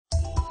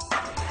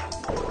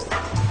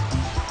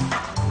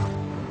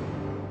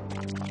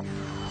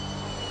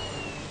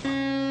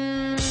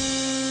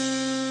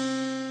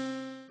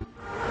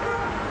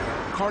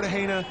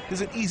Cartagena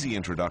is an easy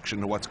introduction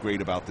to what's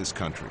great about this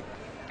country.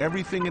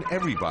 Everything and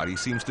everybody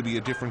seems to be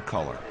a different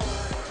color.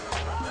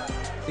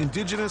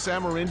 Indigenous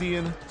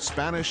Amerindian,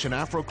 Spanish, and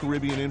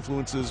Afro-Caribbean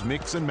influences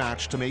mix and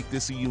match to make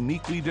this a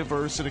uniquely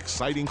diverse and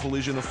exciting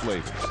collision of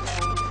flavors.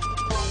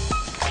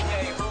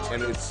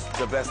 And it's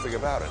the best thing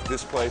about it.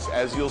 This place,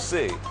 as you'll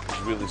see,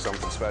 is really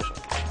something special.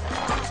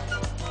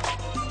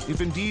 If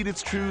indeed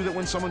it's true that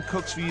when someone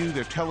cooks for you,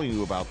 they're telling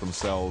you about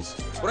themselves,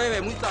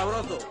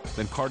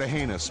 then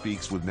Cartagena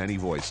speaks with many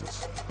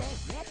voices.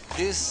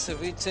 This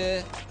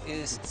ceviche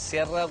is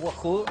Sierra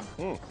Wahoo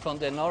from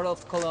the north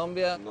of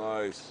Colombia.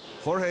 Nice.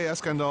 Jorge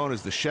Escandon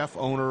is the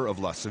chef-owner of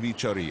La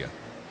Cevicheria.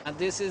 And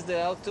this is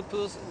the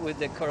octopus with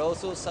the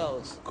corozo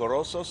sauce.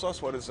 Corozo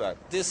sauce, what is that?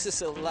 This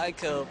is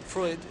like a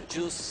fruit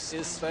juice.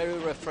 It's very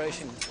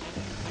refreshing.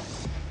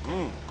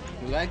 You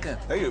like it?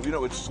 Hey, you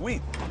know, it's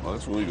sweet. Oh,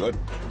 that's really good.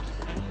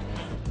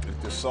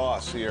 The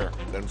sauce here,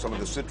 and some of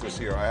the citrus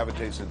here, I haven't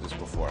tasted this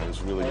before.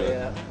 It's really good.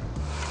 Yeah.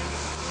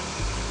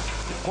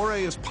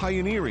 Jorge is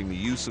pioneering the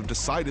use of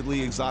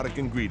decidedly exotic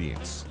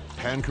ingredients,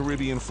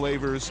 pan-Caribbean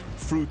flavors,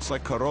 fruits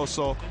like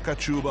corozo,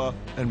 cachuba,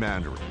 and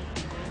mandarin.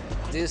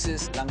 This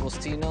is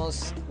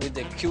langostinos with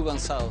the Cuban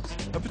sauce.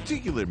 A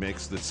particular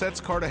mix that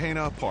sets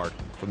Cartagena apart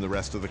from the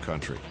rest of the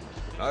country.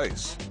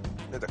 Nice.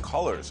 Yeah, the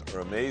colors are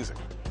amazing.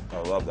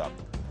 I love that.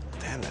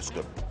 Damn, that's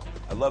good.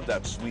 I love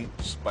that sweet,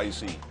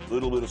 spicy,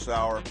 little bit of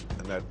sour,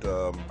 and that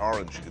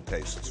orange you can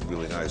taste. It's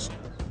really nice.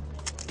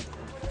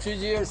 2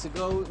 years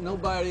ago,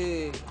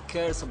 nobody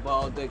cares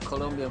about the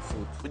Colombian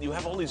food. But you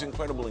have all these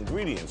incredible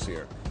ingredients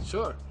here.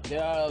 Sure.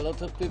 There are a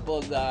lot of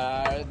people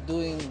that are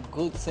doing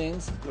good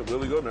things. They're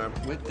really good, man.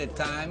 With the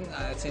time,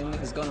 I think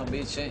it's going to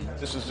be changed.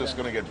 This is just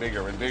going to get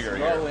bigger and bigger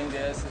it's here. growing,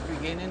 yes. It's the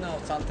beginning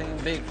of something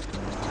big.